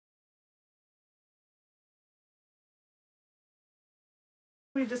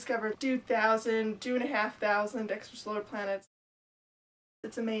We discovered 2,000, 2,500 extrasolar planets.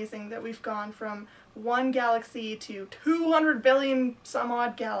 It's amazing that we've gone from one galaxy to 200 billion some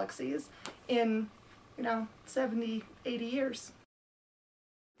odd galaxies in, 70, 80 years.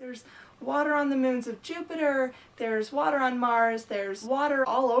 There's water on the moons of Jupiter, there's water on Mars, there's water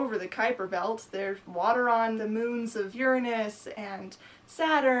all over the Kuiper Belt, there's water on the moons of Uranus and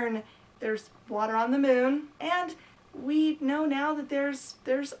Saturn, there's water on the moon, and we know now that there's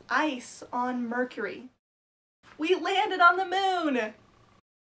ice on Mercury. We landed on the moon!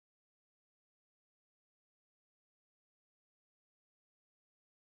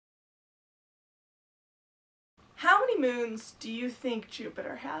 How many moons do you think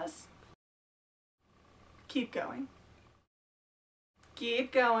Jupiter has? Keep going.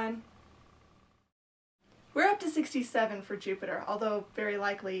 Keep going. We're up to 67 for Jupiter, although very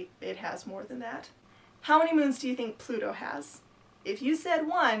likely it has more than that. How many moons do you think Pluto has? If you said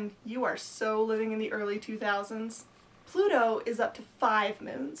 1, you are so living in the early 2000s. Pluto is up to 5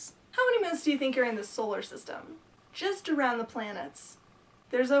 moons. How many moons do you think are in the solar system? Just around the planets.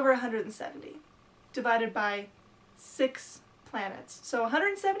 There's over 170, divided by 6 planets. So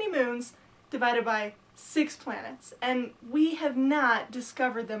 170 moons divided by 6 planets, and we have not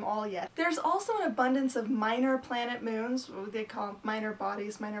discovered them all yet. There's also an abundance of minor planet moons, what they call minor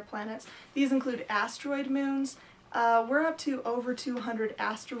bodies, minor planets. These include asteroid moons. We're up to over 200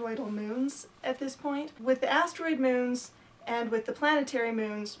 asteroidal moons at this point. With the asteroid moons and with the planetary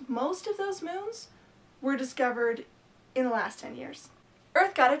moons, most of those moons were discovered in the last 10 years.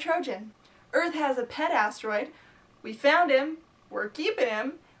 Earth got a Trojan. Earth has a pet asteroid. We found him, we're keeping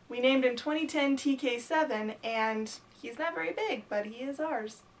him. We named him 2010 TK7, and he's not very big, but he is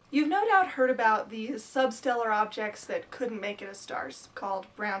ours. You've no doubt heard about these substellar objects that couldn't make it as stars,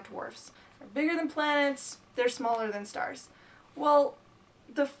 called brown dwarfs. They're bigger than planets, they're smaller than stars. Well,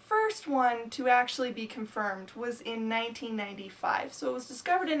 the first one to actually be confirmed was in 1995. So it was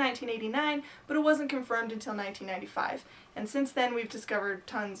discovered in 1989, but it wasn't confirmed until 1995. And since then we've discovered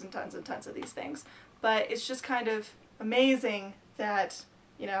tons and tons and tons of these things. But it's just kind of amazing that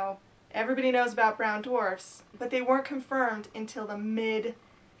everybody knows about brown dwarfs, but they weren't confirmed until the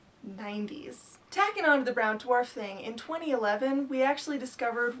mid-90s. Tacking on to the brown dwarf thing, in 2011 we actually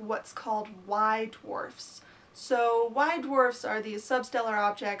discovered what's called Y dwarfs. So Y dwarfs are these substellar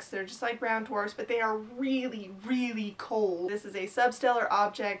objects. They're just like brown dwarfs, but they are really, really cold. This is a substellar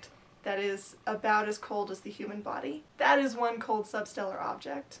object that is about as cold as the human body. That is one cold substellar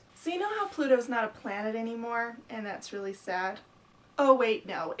object. So you know how Pluto's not a planet anymore, and that's really sad? Oh wait,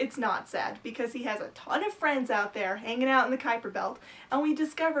 no, it's not sad, because he has a ton of friends out there hanging out in the Kuiper Belt, and we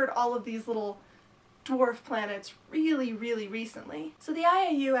discovered all of these little dwarf planets really, really recently. So the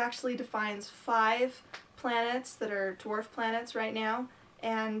IAU actually defines 5 planets that are dwarf planets right now,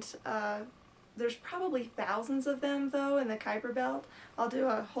 and there's probably thousands of them though in the Kuiper Belt. I'll do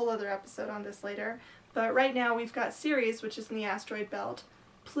a whole other episode on this later, but right now we've got Ceres, which is in the asteroid belt,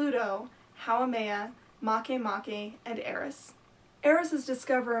 Pluto, Haumea, Makemake, and Eris. Eris'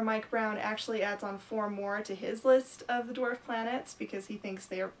 discoverer, Mike Brown, actually adds on 4 more to his list of the dwarf planets because he thinks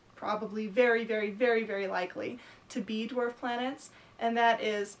they are probably very, very, very, very likely to be dwarf planets, and that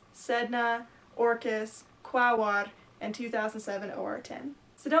is Sedna, Orcus, Quaoar, and 2007 OR10.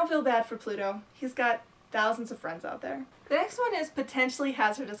 So don't feel bad for Pluto. He's got thousands of friends out there. The next one is potentially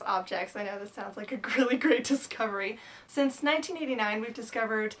hazardous objects. I know this sounds like a really great discovery. Since 1989 we've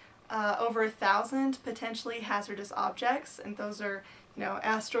discovered over 1,000 potentially hazardous objects, and those are,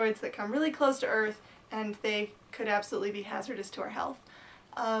 asteroids that come really close to Earth and they could absolutely be hazardous to our health.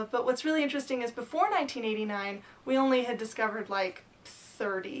 But what's really interesting is before 1989 we only had discovered like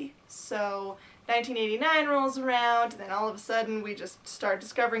 30. So 1989 rolls around, and then all of a sudden we just start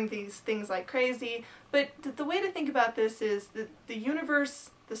discovering these things like crazy. But the way to think about this is that the universe,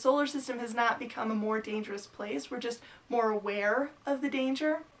 the solar system, has not become a more dangerous place. We're just more aware of the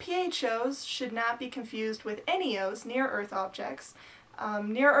danger. PHOs should not be confused with NEOs, near-Earth objects.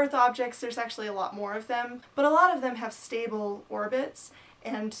 Near-Earth objects, there's actually a lot more of them, but a lot of them have stable orbits,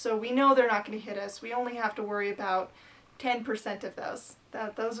 and so we know they're not going to hit us. We only have to worry about 10% of those.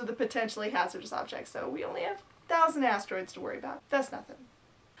 Those are the potentially hazardous objects, so we only have 1,000 asteroids to worry about. That's nothing.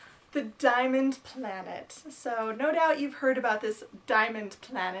 The diamond planet. So no doubt you've heard about this diamond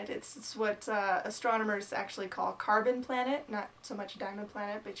planet. It's what astronomers actually call carbon planet, not so much diamond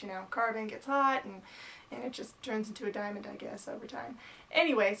planet, but carbon gets hot and it just turns into a diamond, I guess, over time.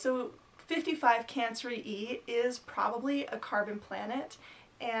 Anyway, so 55 Cancri E is probably a carbon planet,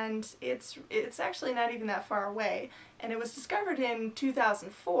 and it's actually not even that far away, and it was discovered in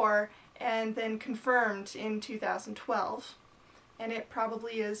 2004 and then confirmed in 2012. and it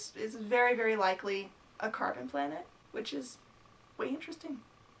probably is very, very likely a carbon planet, which is way interesting.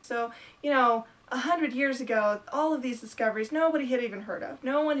 So, you know, 100 years ago, all of these discoveries nobody had even heard of.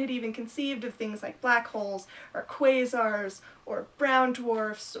 No one had even conceived of things like black holes, or quasars, or brown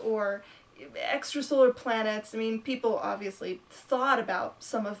dwarfs, or extrasolar planets. I mean, people obviously thought about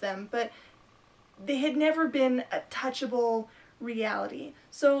some of them, but they had never been a touchable reality.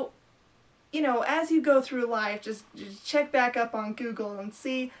 So, you know, as you go through life, just check back up on Google and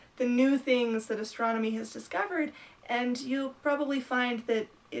see the new things that astronomy has discovered, and you'll probably find that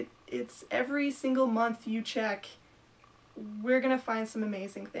it's every single month you check, we're gonna find some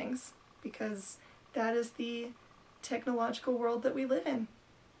amazing things, because that is the technological world that we live in.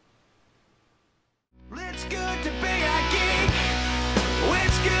 It's good to be a geek.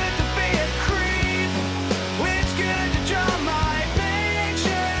 It's good to be a creep. It's good to draw my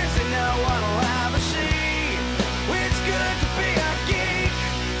pictures and no one will have a see. It's good to be a geek.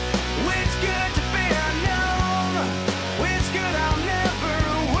 It's good to be a gnome. It's good I'll never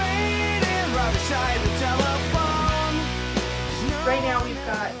wait in right beside the telephone. No. Right now we've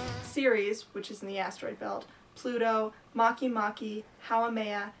got Ceres, which is in the asteroid belt, Pluto, Makemake,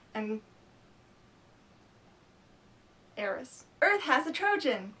 Haumea, and Eris. Earth has a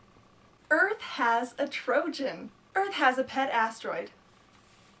Trojan! Earth has a Trojan! Earth has a pet asteroid.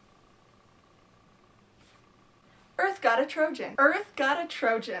 Earth got a Trojan. Earth got a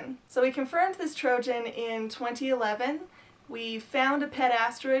Trojan. So we confirmed this Trojan in 2011. We found a pet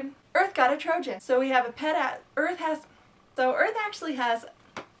asteroid. Earth got a Trojan. So we have a pet Earth actually has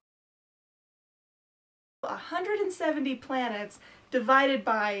 170 planets divided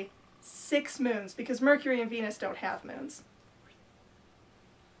by 6 moons, because Mercury and Venus don't have moons.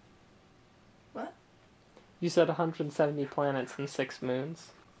 What? You said 170 planets and 6 moons.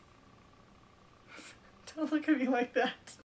 Don't look at me like that.